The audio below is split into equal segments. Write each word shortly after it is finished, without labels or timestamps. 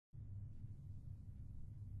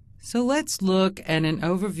So let's look at an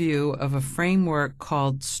overview of a framework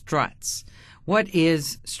called Struts. What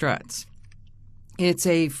is Struts? It's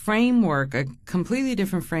a framework, a completely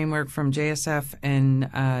different framework from JSF and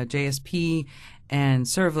JSP and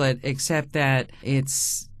Servlet, except that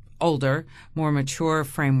it's older, more mature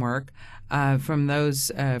framework from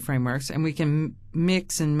those frameworks. And we can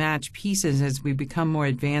mix and match pieces as we become more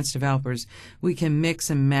advanced developers. We can mix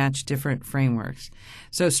and match different frameworks.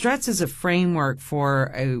 So Struts is a framework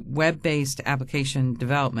for a web-based application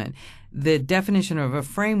development. The definition of a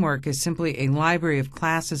framework is simply a library of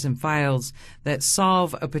classes and files that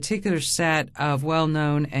solve a particular set of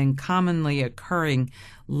well-known and commonly occurring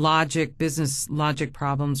business logic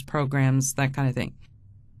problems, programs, that kind of thing.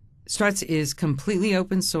 Struts is completely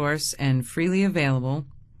open source and freely available.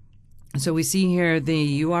 So we see here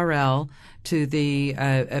the URL to the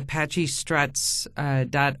Apache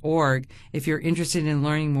Struts.org if you're interested in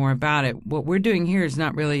learning more about it. What we're doing here is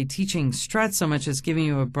not really teaching Struts so much as giving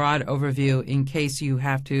you a broad overview in case you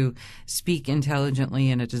have to speak intelligently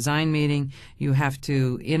in a design meeting. You have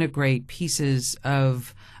to integrate pieces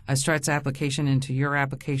of a Struts application into your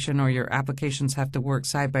application, or your applications have to work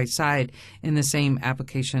side by side in the same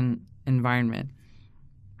application environment.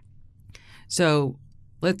 So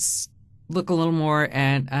let's look a little more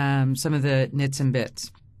at some of the nits and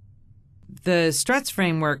bits. The Struts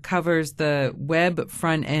framework covers the web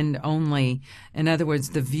front end only. In other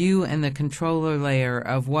words, the view and the controller layer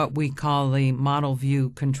of what we call the model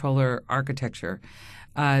view controller architecture.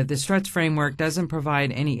 The Struts framework doesn't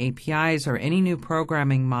provide any APIs or any new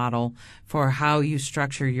programming model for how you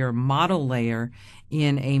structure your model layer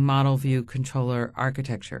in a model view controller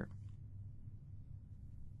architecture.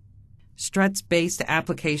 Struts-based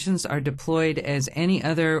applications are deployed as any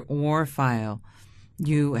other WAR file.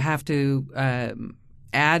 You have to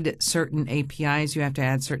add certain APIs, you have to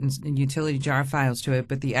add certain utility jar files to it,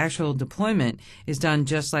 but the actual deployment is done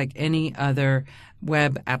just like any other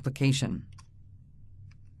web application.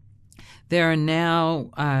 There are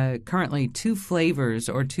now currently two flavors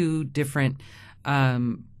or two different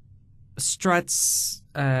Struts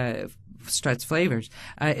flavors,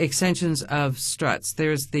 extensions of Struts.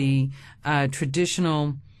 There's the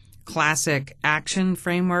traditional classic action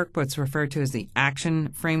framework, what's referred to as the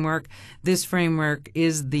action framework. This framework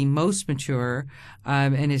is the most mature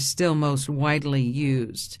and is still most widely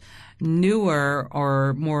used. Newer,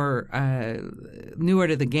 or more newer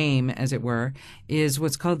to the game, as it were, is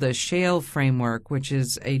what's called the Shale framework, which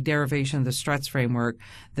is a derivation of the Struts framework,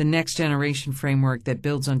 the next generation framework that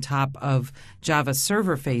builds on top of Java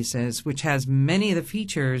server faces, which has many of the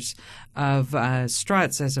features of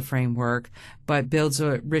Struts as a framework, but builds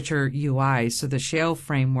a richer UI. So the Shale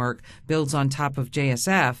framework builds on top of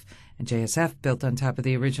JSF, and JSF built on top of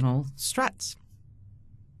the original Struts.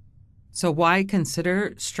 So why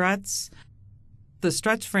consider Struts? The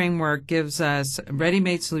Struts framework gives us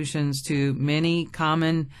ready-made solutions to many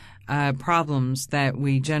common problems that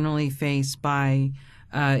we generally face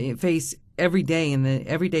every day in the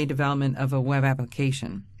everyday development of a web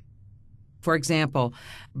application. For example,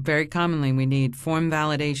 very commonly we need form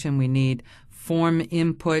validation, we need form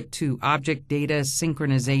input to object data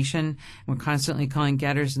synchronization. We're constantly calling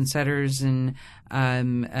getters and setters and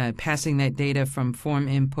passing that data from form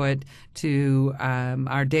input to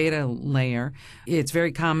our data layer. It's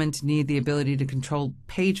very common to need the ability to control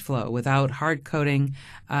page flow without hard coding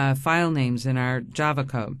file names in our Java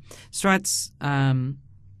code. Struts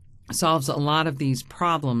solves a lot of these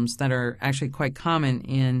problems that are actually quite common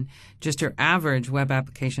in just your average web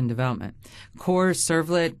application development. Core,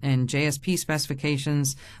 Servlet, and JSP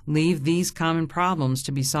specifications leave these common problems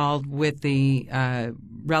to be solved with the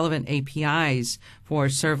relevant APIs for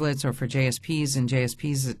servlets or for JSPs, and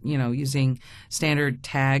JSPs, using standard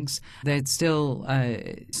tags. That's still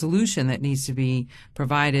a solution that needs to be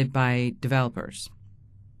provided by developers.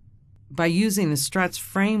 By using the Struts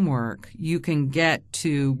framework, you can get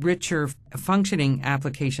to richer functioning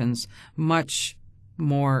applications much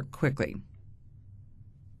more quickly.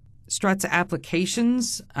 Struts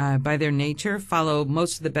applications, by their nature, follow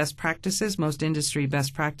most of the best practices, most industry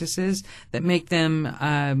best practices that make them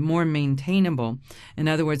more maintainable. In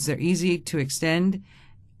other words, they're easy to extend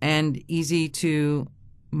and easy to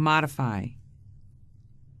modify.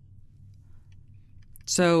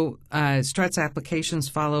 So Struts applications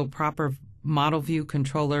follow proper model view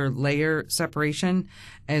controller layer separation,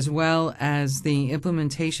 as well as the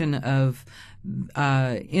implementation of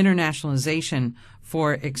internationalization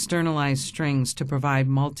for externalized strings to provide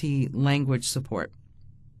multi-language support.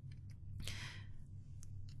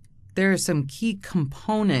 There are some key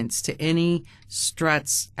components to any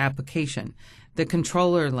Struts application. the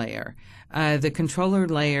controller layer. The controller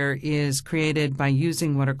layer is created by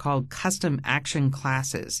using what are called custom action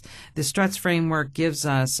classes. The Struts framework gives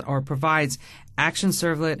us or provides action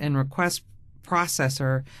servlet and request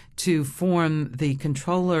processor to form the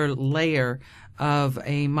controller layer of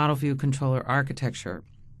a model view controller architecture.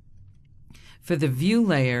 For the view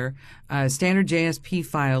layer, standard JSP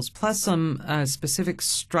files plus some specific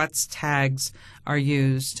struts tags are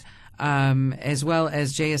used, as well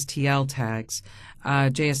as JSTL tags.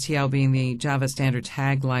 JSTL being the Java Standard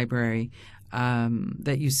Tag Library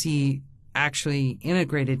that you see actually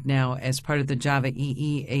integrated now as part of the Java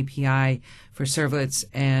EE API for servlets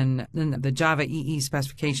and the Java EE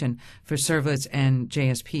specification for servlets and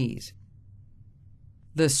JSPs.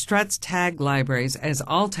 The Struts tag libraries, as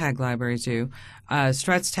all tag libraries do,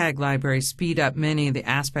 Struts tag libraries speed up many of the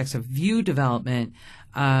aspects of view development.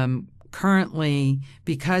 Currently,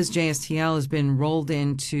 because JSTL has been rolled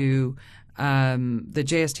into the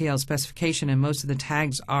JSTL specification and most of the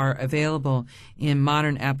tags are available in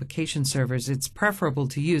modern application servers, it's preferable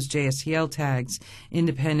to use JSTL tags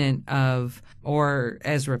independent of or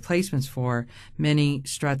as replacements for many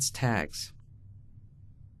Struts tags.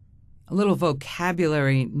 A little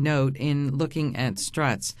vocabulary note in looking at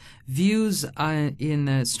struts. Views in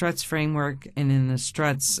the struts framework and in the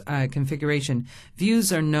struts configuration,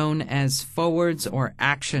 views are known as forwards or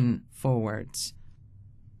action forwards.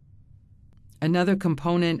 Another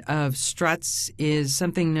component of struts is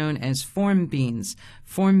something known as form beans.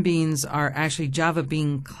 Form beans are actually Java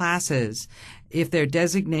Bean classes. If they're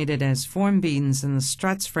designated as form beans in the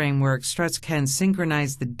struts framework, struts can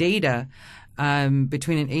synchronize the data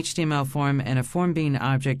between an HTML form and a form bean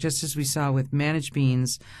object, just as we saw with managed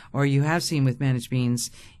beans, or you have seen with managed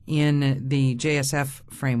beans in the JSF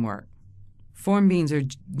framework. Form beans are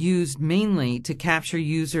used mainly to capture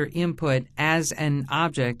user input as an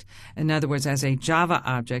object, in other words, as a Java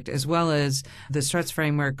object, as well as the Struts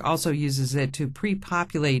framework also uses it to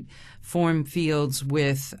pre-populate form fields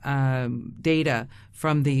with data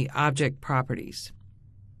from the object properties.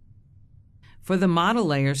 For the model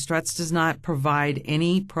layer, Struts does not provide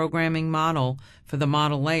any programming model for the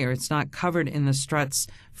model layer. It's not covered in the Struts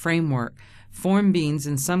framework. Form beans,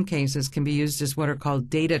 in some cases, can be used as what are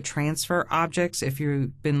called data transfer objects if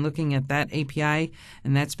you've been looking at that API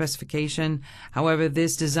and that specification. However,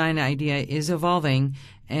 this design idea is evolving,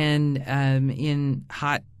 and in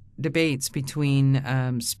hot debates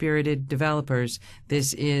between spirited developers,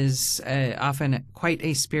 this is often quite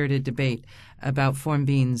a spirited debate about form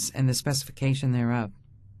beans and the specification thereof.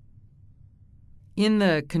 In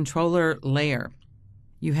the controller layer,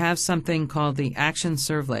 you have something called the action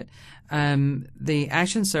servlet. The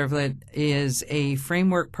action servlet is a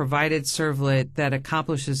framework-provided servlet that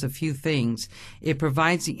accomplishes a few things. It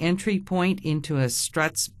provides the entry point into a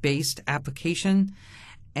struts-based application,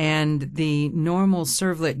 and the normal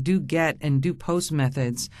servlet do get and do post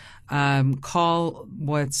methods call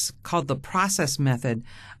what's called the process method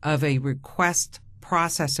of a request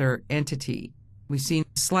processor entity. We've seen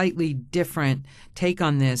a slightly different take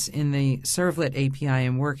on this in the servlet API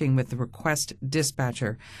and working with the request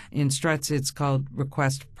dispatcher. In Struts, it's called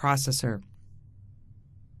request processor.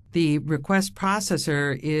 The request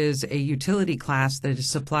processor is a utility class that is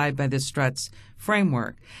supplied by the Struts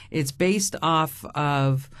framework. It's based off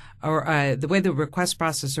of, the way the request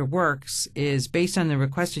processor works is based on the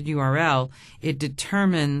requested URL. It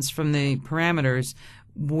determines from the parameters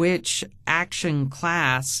which action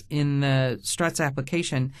class in the Struts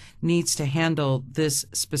application needs to handle this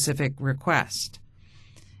specific request.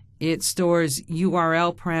 It stores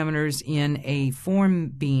URL parameters in a form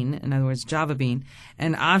bean, in other words, Java bean,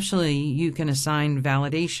 and optionally you can assign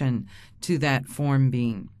validation to that form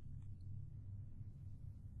bean.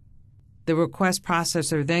 The request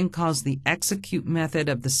processor then calls the execute method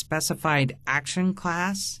of the specified action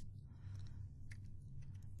class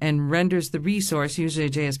and renders the resource, usually a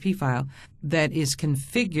JSP file, that is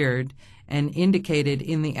configured and indicated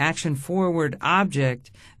in the action forward object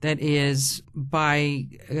that is, by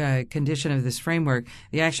condition of this framework,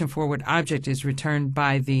 the action forward object is returned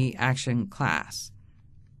by the action class.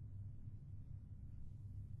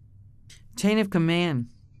 Chain of command.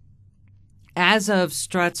 As of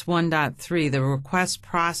Struts 1.3, the request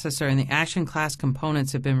processor and the action class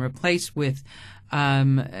components have been replaced with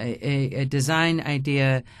a design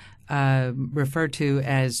idea referred to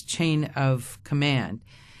as chain of command.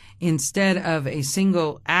 Instead of a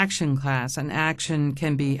single action class, an action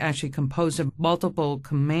can be actually composed of multiple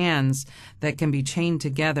commands that can be chained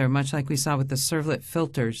together, much like we saw with the servlet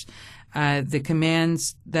filters. The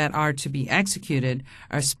commands that are to be executed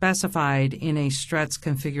are specified in a Struts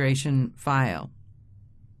configuration file.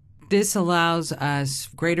 This allows us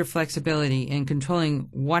greater flexibility in controlling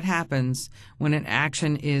what happens when an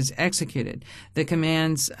action is executed. The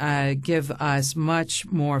commands give us much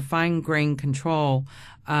more fine-grained control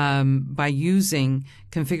by using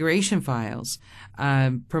configuration files,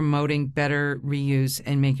 promoting better reuse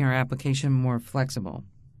and making our application more flexible.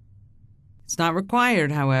 It's not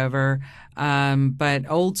required, however, but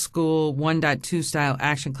old school 1.2 style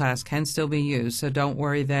action class can still be used, so don't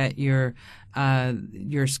worry that your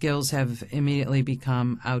skills have immediately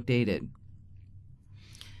become outdated.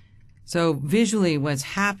 So visually, what's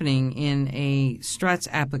happening in a Struts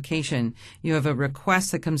application, you have a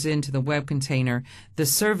request that comes into the web container. The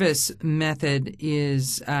service method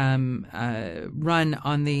is run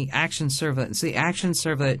on the action servlet. So the action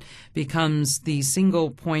servlet becomes the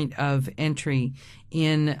single point of entry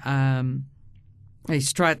in a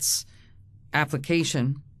Struts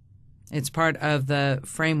application. It's part of the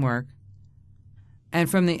framework. And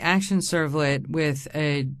from the action servlet with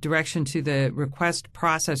a direction to the request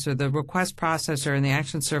processor and the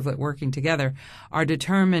action servlet working together are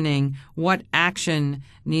determining what action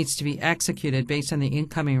needs to be executed based on the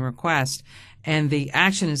incoming request. And the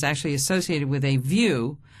action is actually associated with a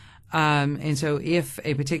view. And so if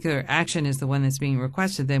a particular action is the one that's being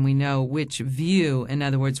requested, then we know which view, in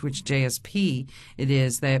other words, which JSP it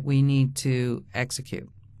is that we need to execute.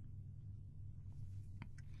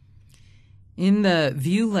 In the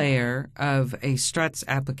view layer of a Struts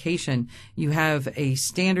application, you have a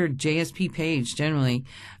standard JSP page generally.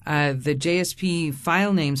 The JSP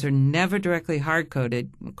file names are never directly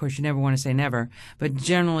hard-coded. Of course, you never want to say never, but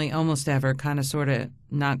generally almost ever, kind of, sort of,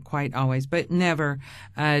 not quite always, but never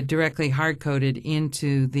directly hard-coded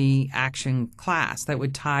into the action class. That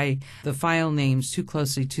would tie the file names too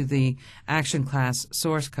closely to the action class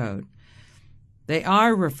source code. They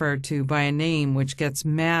are referred to by a name which gets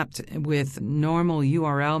mapped with normal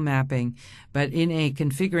URL mapping, but in a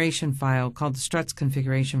configuration file called the Struts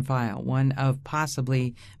configuration file, one of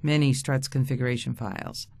possibly many Struts configuration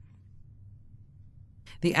files.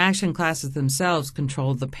 The action classes themselves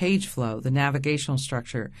control the page flow, the navigational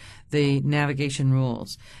structure, the navigation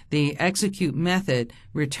rules. The execute method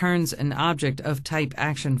returns an object of type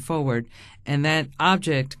action forward, and that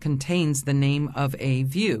object contains the name of a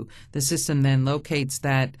view. The system then locates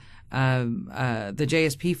that the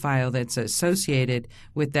JSP file that's associated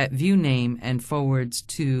with that view name and forwards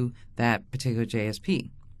to that particular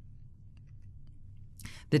JSP.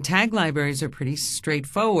 The tag libraries are pretty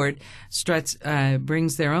straightforward. Struts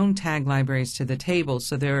brings their own tag libraries to the table,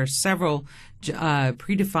 so there are several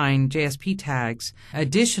predefined JSP tags.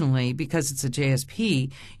 Additionally, because it's a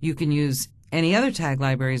JSP, you can use any other tag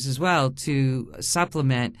libraries as well to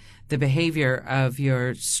supplement the behavior of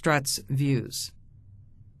your Struts views.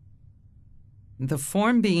 The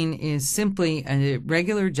form bean is simply a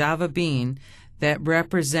regular Java bean that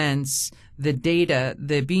represents the data.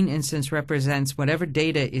 The bean instance represents whatever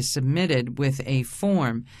data is submitted with a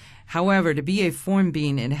form. However, to be a form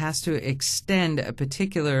bean, it has to extend a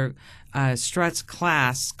particular Struts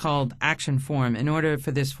class called action form in order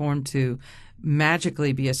for this form to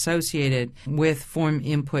magically be associated with form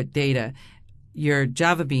input data. Your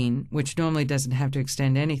Java bean, which normally doesn't have to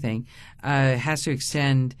extend anything, has to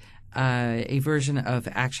extend a version of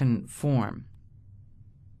action form.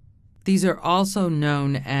 These are also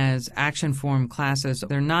known as action form classes.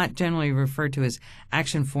 They're not generally referred to as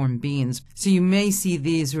action form beans. So you may see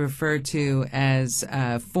these referred to as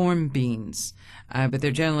form beans, but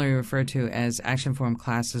they're generally referred to as action form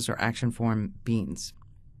classes or action form beans.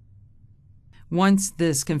 Once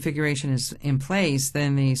this configuration is in place,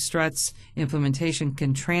 then the Struts implementation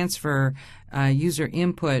can transfer user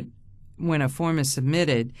input when a form is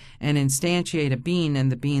submitted and instantiate a bean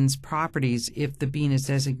and the bean's properties if the bean is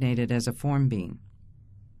designated as a form bean.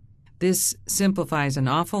 This simplifies an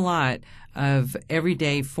awful lot of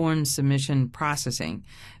everyday form submission processing.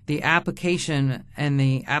 The application and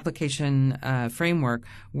the application framework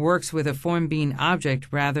works with a form bean object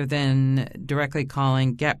rather than directly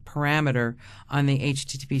calling get parameter on the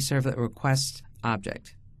HTTP servlet request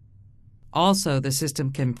object. Also, the system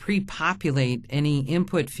can pre-populate any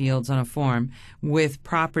input fields on a form with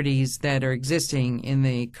properties that are existing in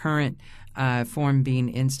the current form bean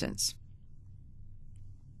instance.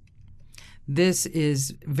 This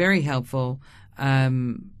is very helpful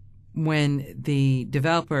when the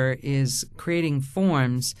developer is creating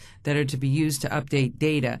forms that are to be used to update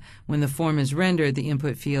data. When the form is rendered, the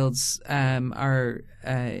input fields are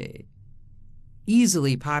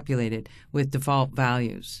easily populated with default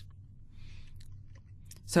values.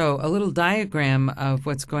 So a little diagram of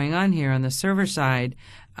what's going on here on the server side.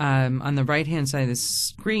 on the right-hand side of the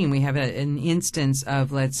screen, we have an instance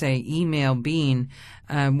of, let's say, email bean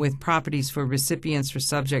with properties for recipients, for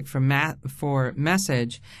subject, for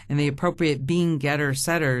message, and the appropriate bean getter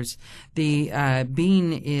setters. The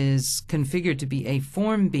bean is configured to be a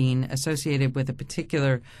form bean associated with a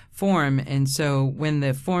particular form, and so when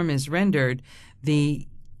the form is rendered, the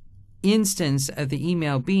instance of the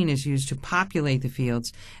email bean is used to populate the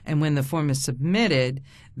fields, and when the form is submitted,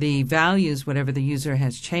 the values, whatever the user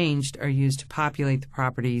has changed, are used to populate the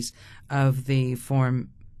properties of the form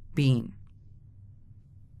bean.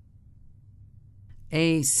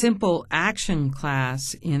 A simple action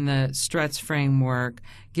class in the Struts framework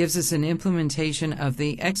gives us an implementation of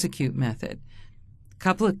the execute method. A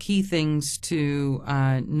couple of key things to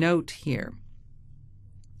note here.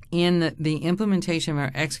 In the implementation of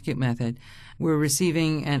our execute method, we're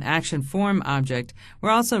receiving an action form object. We're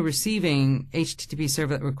also receiving HTTP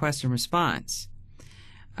servlet request and response.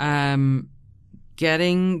 Getting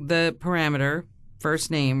the parameter,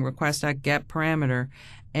 first name, request.get parameter,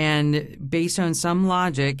 and based on some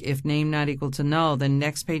logic, if name not equal to null, then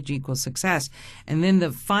next page equals success. And then the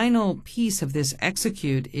final piece of this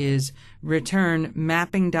execute is return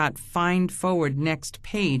mapping.find forward next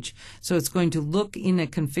page. So it's going to look in a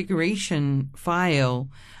configuration file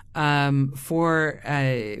for,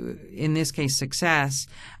 in this case, success,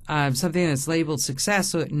 something that's labeled success,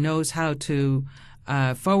 so it knows how to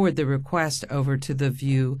forward the request over to the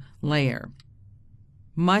view layer.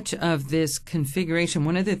 Much of this configuration,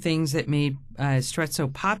 one of the things that made Struts so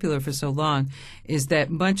popular for so long is that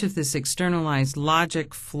much of this externalized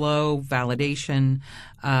logic, flow, validation,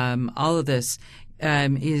 all of this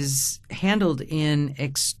is handled in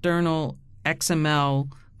external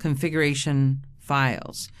XML configuration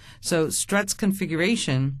files. So Struts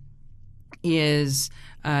configuration is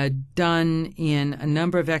done in a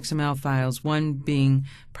number of XML files, one being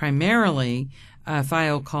primarily a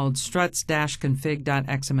file called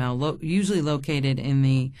struts-config.xml, usually located in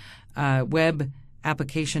the web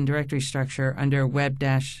application directory structure under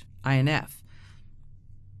web-inf.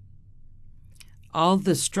 All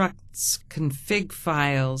the struts config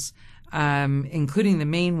files, including the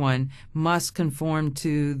main one, must conform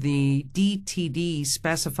to the DTD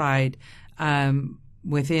specified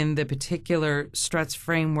within the particular Struts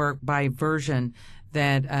framework by version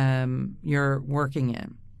that you're working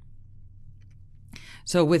in.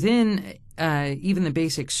 So within even the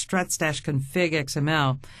basic struts-config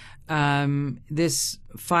XML, this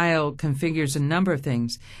file configures a number of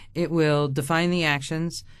things. It will define the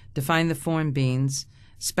actions, define the form beans,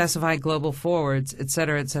 specify global forwards, et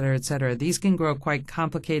cetera, et cetera, et cetera. These can grow quite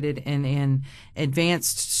complicated, and in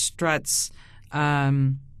advanced Struts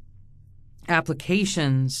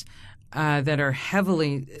applications that are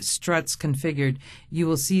heavily Struts configured, you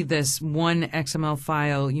will see this one XML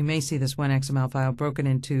file. You may see this one XML file broken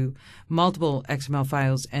into multiple XML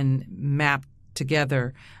files and mapped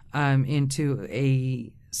together into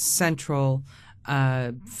a central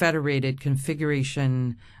federated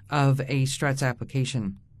configuration of a Struts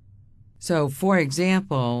application. So, for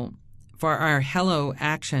example, for our hello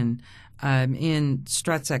action in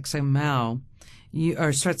Struts XML,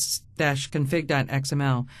 or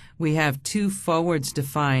struts-config.xml, we have two forwards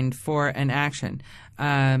defined for an action.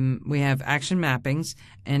 We have action mappings,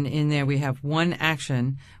 and in there we have one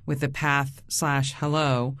action with the path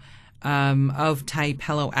 /hello of type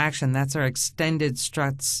hello action. That's our extended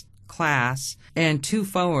Struts class, and two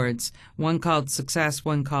forwards, one called success,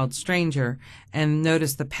 one called stranger. And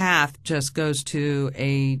notice the path just goes to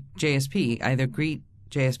a JSP, either greet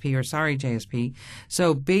JSP or sorry JSP.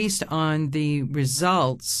 So based on the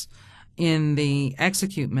results in the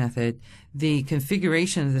execute method, the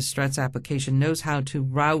configuration of the Struts application knows how to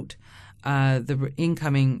route the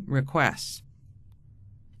incoming requests.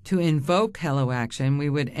 To invoke hello action, we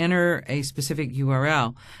would enter a specific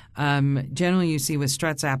URL. Generally, you see with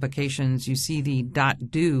Struts applications, you see the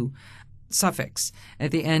 .do suffix at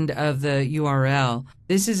the end of the URL.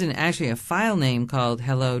 This isn't actually a file name called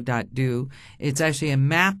hello.do. It's actually a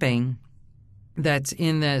mapping that's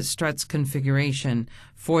in the Struts configuration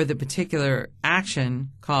for the particular action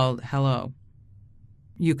called hello.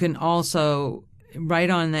 You can also, right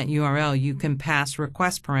on that URL, you can pass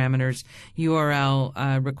request parameters, URL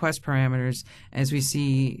request parameters, as we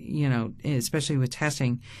see, especially with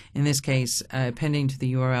testing, in this case, appending to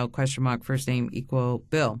the URL first name equal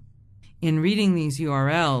Bill. In reading these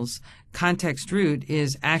URLs, context root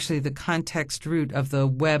is actually the context root of the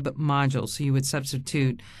web module. So you would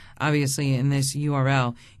substitute, obviously in this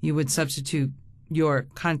URL, you would substitute your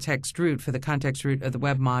context root for the context root of the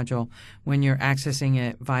web module when you're accessing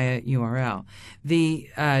it via URL. The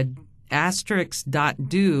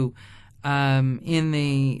 *.do in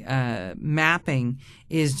the mapping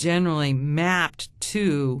is generally mapped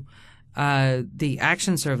to the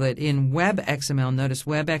action servlet in WebXML. Notice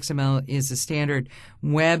WebXML is a standard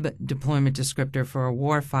web deployment descriptor for a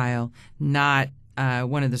WAR file, not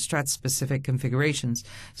one of the Struts-specific configurations.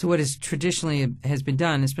 So what is traditionally has been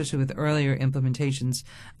done, especially with earlier implementations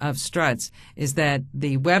of Struts, is that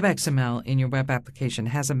the WebXML in your web application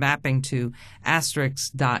has a mapping to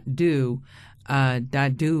 *.do,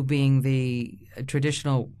 .do being the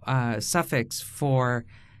traditional suffix for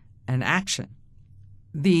an action.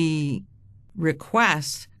 The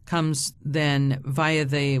request comes then via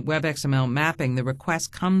the WebXML mapping. The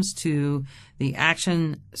request comes to the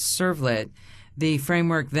action servlet. The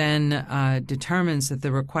framework then determins that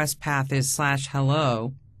the request path is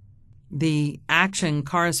 /hello. The action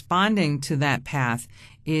corresponding to that path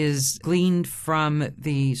is gleaned from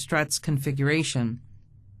the Struts configuration.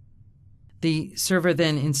 The server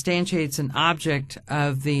then instantiates an object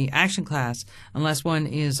of the action class, unless one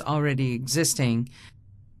is already existing,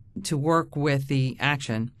 to work with the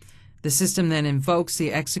action. The system then invokes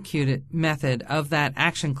the executed method of that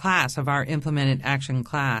action class, of our implemented action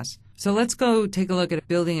class. So let's go take a look at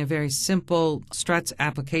building a very simple Struts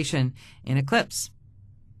application in Eclipse.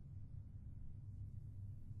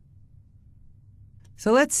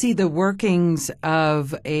 So let's see the workings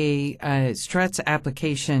of a Struts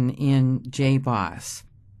application in JBoss.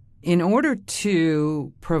 In order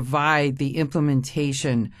to provide the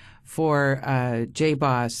implementation for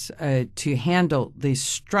JBoss to handle the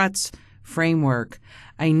Struts framework,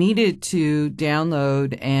 I needed to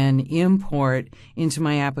download and import into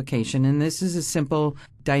my application, and this is a simple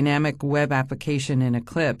dynamic web application in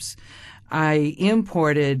Eclipse. I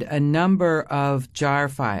imported a number of jar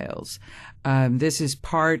files. This is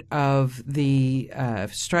part of the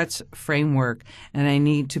Struts framework, and I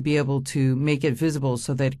need to be able to make it visible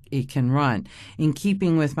so that it can run. In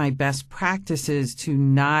keeping with my best practices to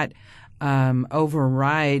not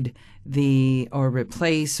override or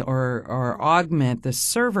replace or augment the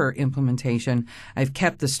server implementation, I've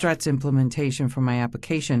kept the Struts implementation for my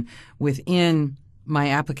application within my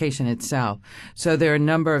application itself. So there are a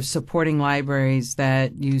number of supporting libraries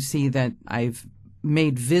that you see that I've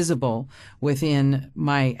made visible within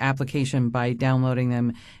my application by downloading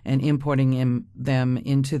them and importing them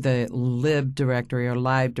into the lib directory or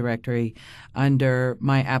live directory under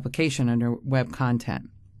my application under web content.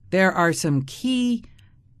 There are some key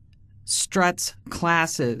Struts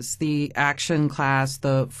classes, the action class,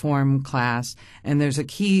 the form class, and there's a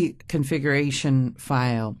key configuration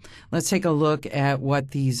file. Let's take a look at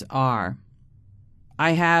what these are.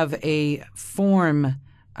 I have a form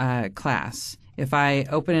class. If I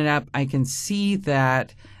open it up, I can see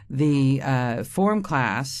that the form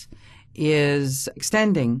class is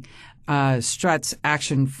extending Struts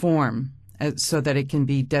action form so that it can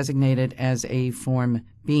be designated as a form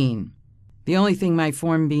bean. The only thing my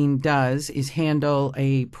form bean does is handle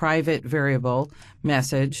a private variable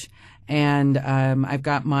message, and I've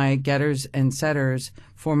got my getters and setters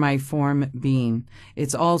for my form bean.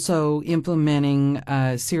 It's also implementing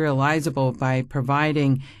serializable by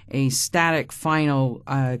providing a static final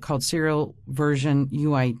called serial version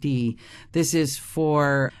UID. This is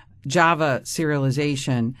for Java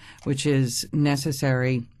serialization, which is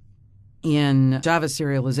necessary in Java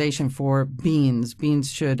serialization for beans.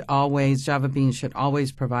 Java beans should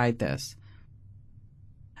always provide this.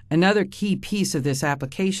 Another key piece of this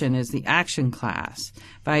application is the action class.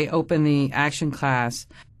 If I open the action class,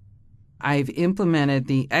 I've implemented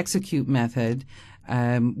the execute method,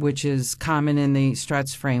 which is common in the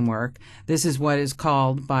Struts framework. This is what is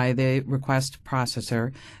called by the request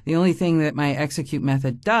processor. The only thing that my execute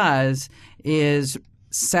method does is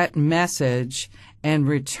set message and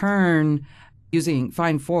return, using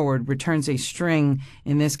find forward, returns a string,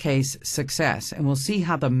 in this case, success. And we'll see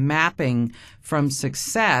how the mapping from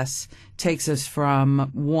success takes us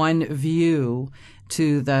from one view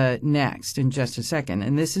to the next in just a second.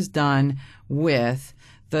 And this is done with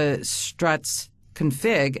the Struts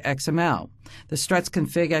config XML. The Struts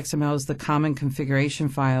config XML is the common configuration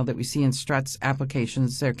file that we see in Struts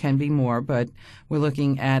applications. There can be more, but we're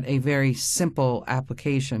looking at a very simple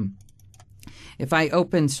application. If I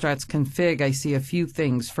open Struts config, I see a few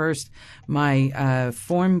things. First, my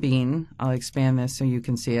form bean, I'll expand this so you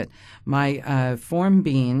can see it. My form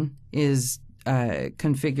bean is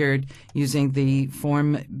configured using the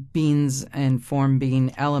form beans and form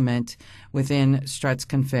bean element within Struts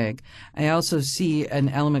config. I also see an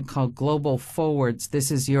element called global forwards. This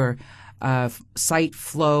is your site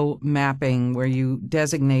flow mapping where you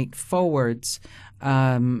designate forwards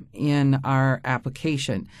in our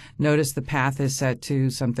application. Notice the path is set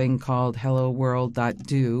to something called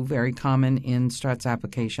hello-world.do, very common in Struts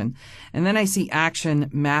application. And then I see action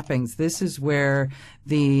mappings. This is where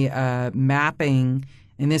the mapping,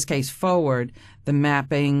 in this case forward, the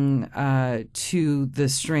mapping to the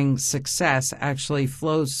string success actually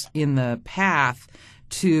flows in the path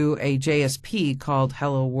to a JSP called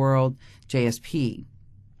Hello World JSP.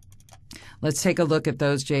 Let's take a look at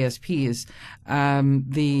those JSPs.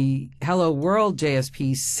 The Hello World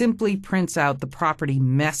JSP simply prints out the property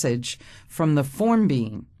message from the form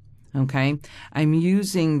bean. Okay, I'm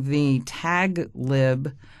using the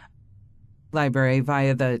taglib library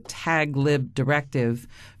via the taglib directive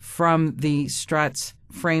from the Struts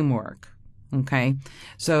framework. Okay,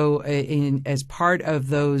 so as part of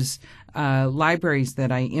those libraries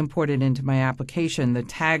that I imported into my application, the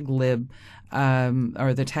taglib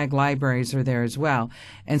or the tag libraries are there as well.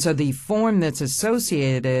 And so the form that's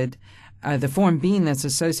associated, the form bean that's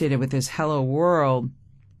associated with this Hello World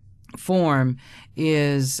form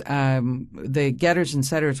is the getters and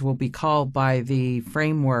setters will be called by the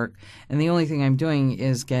framework. And the only thing I'm doing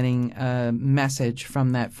is getting a message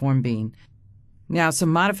from that form bean. Now,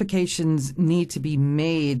 some modifications need to be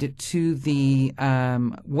made to the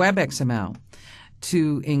web XML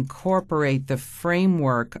to incorporate the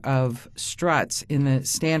framework of Struts in the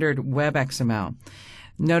standard web XML.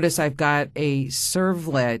 Notice I've got a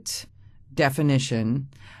servlet definition.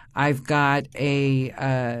 I've got a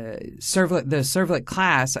servlet. The servlet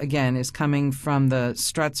class, again, is coming from the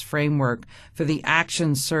Struts framework for the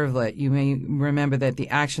action servlet. You may remember that the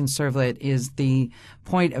action servlet is the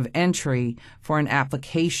point of entry for an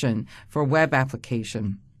application, for a web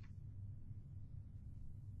application.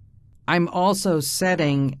 I'm also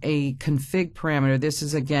setting a config parameter. This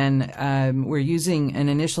is, again, we're using an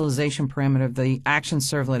initialization parameter of the action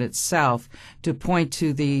servlet itself to point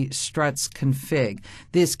to the Struts config.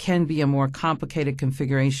 This can be a more complicated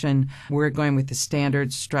configuration. We're going with the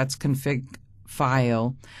standard Struts config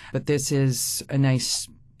file, but this is a nice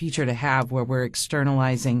feature to have where we're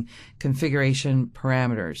externalizing configuration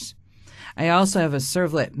parameters. I also have a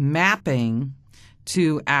servlet mapping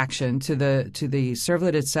to action, to the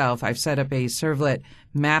servlet itself. I've set up a servlet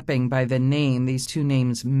mapping by the name. These two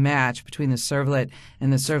names match between the servlet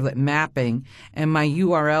and the servlet mapping. And my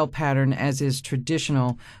URL pattern, as is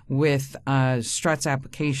traditional with Struts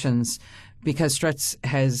applications, because Struts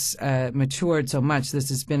has matured so much, this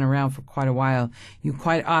has been around for quite a while, you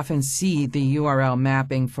quite often see the URL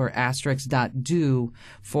mapping for *.do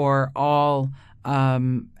for all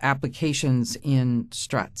applications in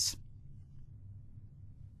Struts.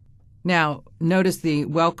 Now, notice the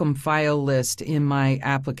welcome file list in my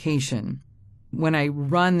application. When I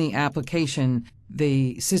run the application,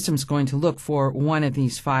 the system's going to look for one of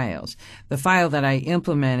these files. The file that I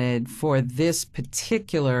implemented for this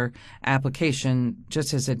particular application,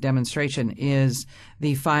 just as a demonstration, is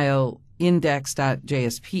the file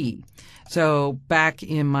index.jsp. So back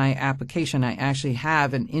in my application, I actually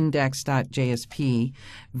have an index.jsp.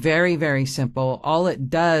 Very, very simple. All it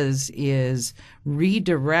does is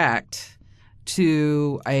redirect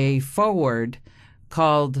to a forward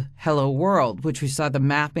called Hello World, which we saw the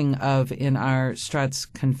mapping of in our Struts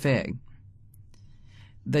config.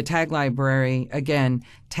 The tag library, again,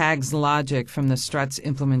 tags logic from the Struts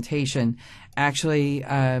implementation, actually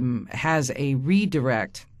has a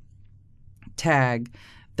redirect tag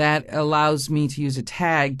that allows me to use a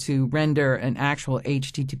tag to render an actual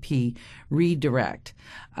HTTP redirect.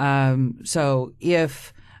 So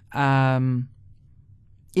if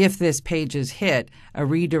this page is hit, a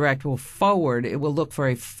redirect will forward. It will look for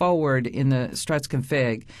a forward in the Struts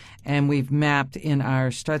config, and we've mapped in our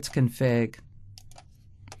Struts config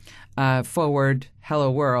forward Hello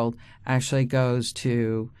World actually goes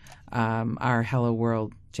to our Hello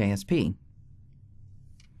World JSP.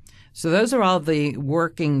 So those are all the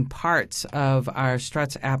working parts of our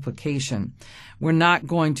Struts application. We're not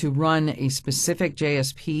going to run a specific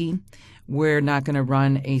JSP. We're not going to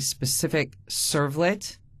run a specific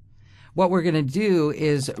servlet. What we're going to do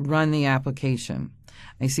is run the application.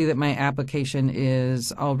 I see that my application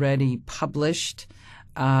is already published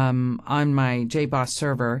on my JBoss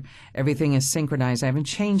server. Everything is synchronized. I haven't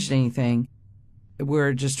changed anything.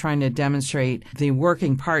 We're just trying to demonstrate the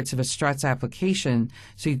working parts of a Struts application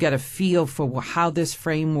so you get a feel for how this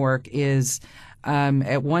framework is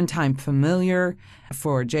at one time familiar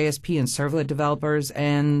for JSP and servlet developers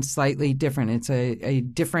and slightly different. It's a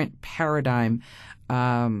different paradigm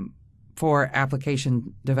for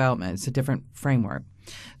application development. It's a different framework.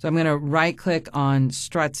 So I'm going to right-click on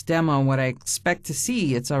Struts demo. What I expect to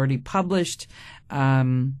see, it's already published.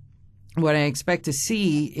 What I expect to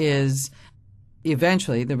see is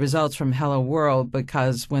eventually the results from Hello World,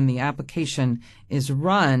 because when the application is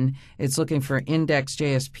run, it's looking for index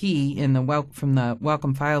JSP in the from the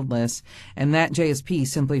welcome filed list, and that JSP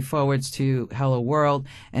simply forwards to Hello World,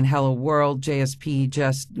 and Hello World JSP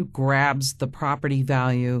just grabs the property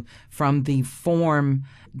value from the form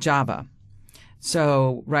Java.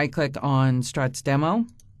 So right-click on Struts demo,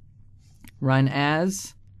 run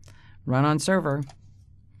as, run on server,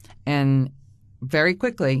 and very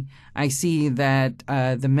quickly, I see that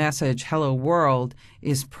the message "Hello World"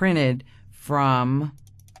 is printed from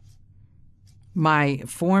my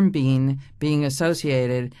form bean being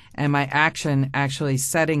associated, and my action actually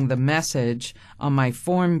setting the message on my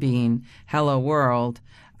form bean "Hello World"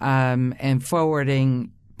 and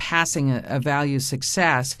forwarding, passing a value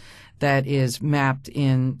success that is mapped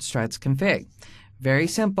in Struts config. Very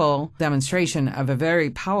simple demonstration of a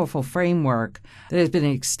very powerful framework that has been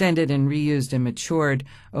extended and reused and matured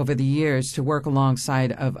over the years to work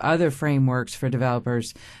alongside of other frameworks for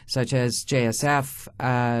developers such as JSF,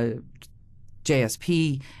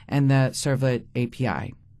 JSP, and the Servlet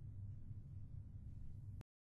API.